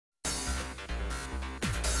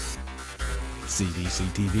CDC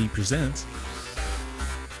TV presents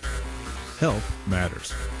Help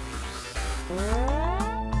Matters.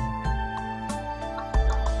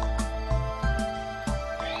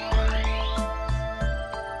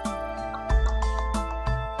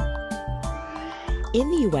 In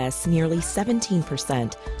the U.S., nearly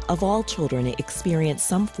 17% of all children experience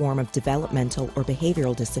some form of developmental or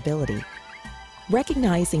behavioral disability.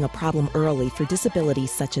 Recognizing a problem early for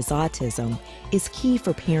disabilities such as autism is key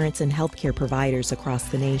for parents and healthcare providers across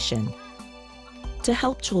the nation. To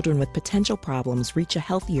help children with potential problems reach a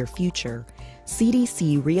healthier future,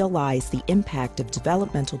 CDC realized the impact of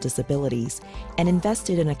developmental disabilities and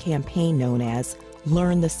invested in a campaign known as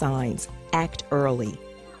Learn the Signs, Act Early.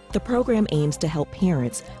 The program aims to help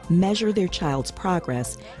parents measure their child's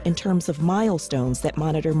progress in terms of milestones that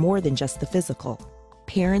monitor more than just the physical.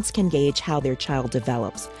 Parents can gauge how their child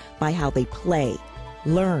develops by how they play,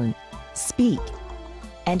 learn, speak,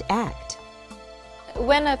 and act.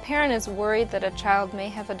 When a parent is worried that a child may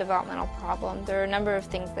have a developmental problem, there are a number of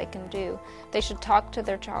things they can do. They should talk to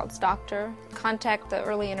their child's doctor, contact the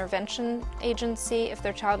early intervention agency if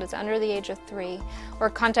their child is under the age of 3, or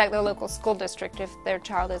contact their local school district if their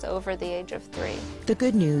child is over the age of 3. The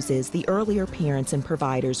good news is the earlier parents and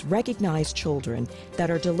providers recognize children that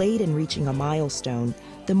are delayed in reaching a milestone,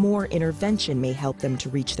 the more intervention may help them to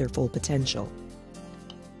reach their full potential.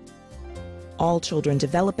 All children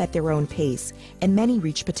develop at their own pace, and many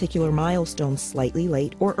reach particular milestones slightly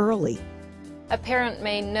late or early. A parent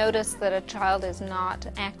may notice that a child is not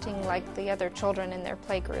acting like the other children in their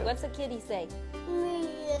playgroup. What's a kitty say?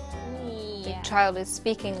 The child is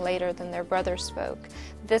speaking later than their brother spoke.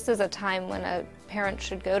 This is a time when a parent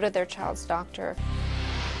should go to their child's doctor.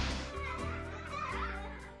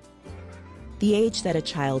 The age that a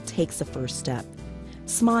child takes a first step,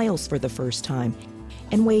 smiles for the first time,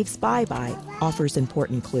 and waves bye-bye offers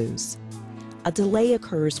important clues. A delay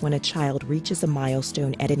occurs when a child reaches a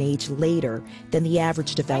milestone at an age later than the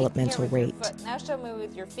average developmental rate. Now show me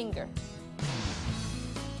with your finger.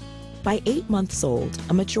 By 8 months old,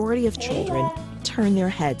 a majority of children turn their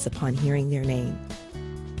heads upon hearing their name,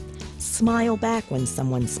 smile back when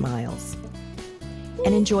someone smiles,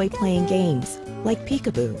 and enjoy playing games like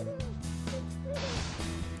peekaboo.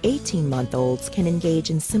 18-month-olds can engage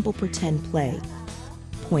in simple pretend play,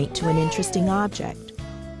 point to an interesting object,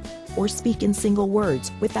 or speak in single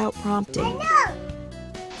words without prompting.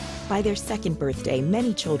 By their second birthday,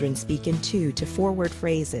 many children speak in 2 to 4 word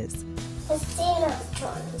phrases. It's Gina's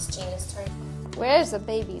turn. It's Gina's turn. Where's the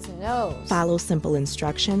baby's nose? Follow simple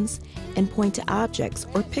instructions and point to objects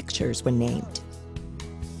or pictures when named.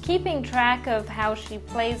 Keeping track of how she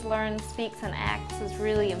plays, learns, speaks, and acts is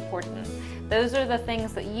really important. Those are the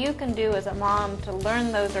things that you can do as a mom to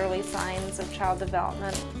learn those early signs of child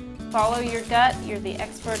development. Follow your gut, you're the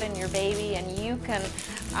expert in your baby, and you can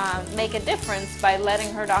make a difference by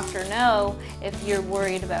letting her doctor know if you're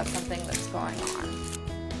worried about something that's going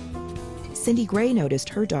on. Cindy Gray noticed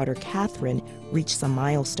her daughter Catherine reached some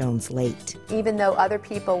milestones late. Even though other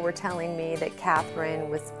people were telling me that Catherine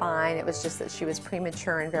was fine, it was just that she was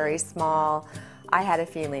premature and very small, I had a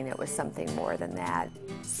feeling it was something more than that.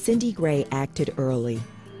 Cindy Gray acted early.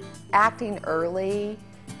 Acting early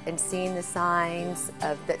and seeing the signs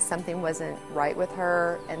of that something wasn't right with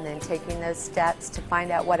her, and then taking those steps to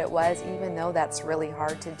find out what it was, even though that's really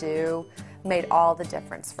hard to do, made all the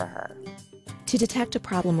difference for her. To detect a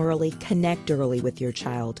problem early, connect early with your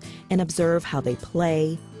child and observe how they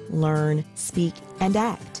play, learn, speak, and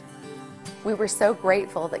act. We were so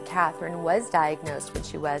grateful that Catherine was diagnosed when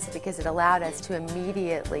she was, because it allowed us to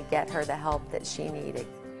immediately get her the help that she needed.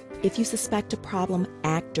 If you suspect a problem,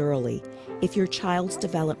 act early. If your child's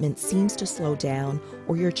development seems to slow down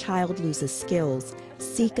or your child loses skills,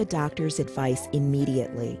 seek a doctor's advice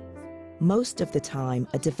immediately. Most of the time,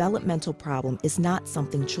 a developmental problem is not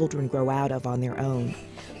something children grow out of on their own,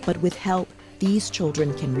 but with help, these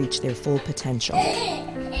children can reach their full potential.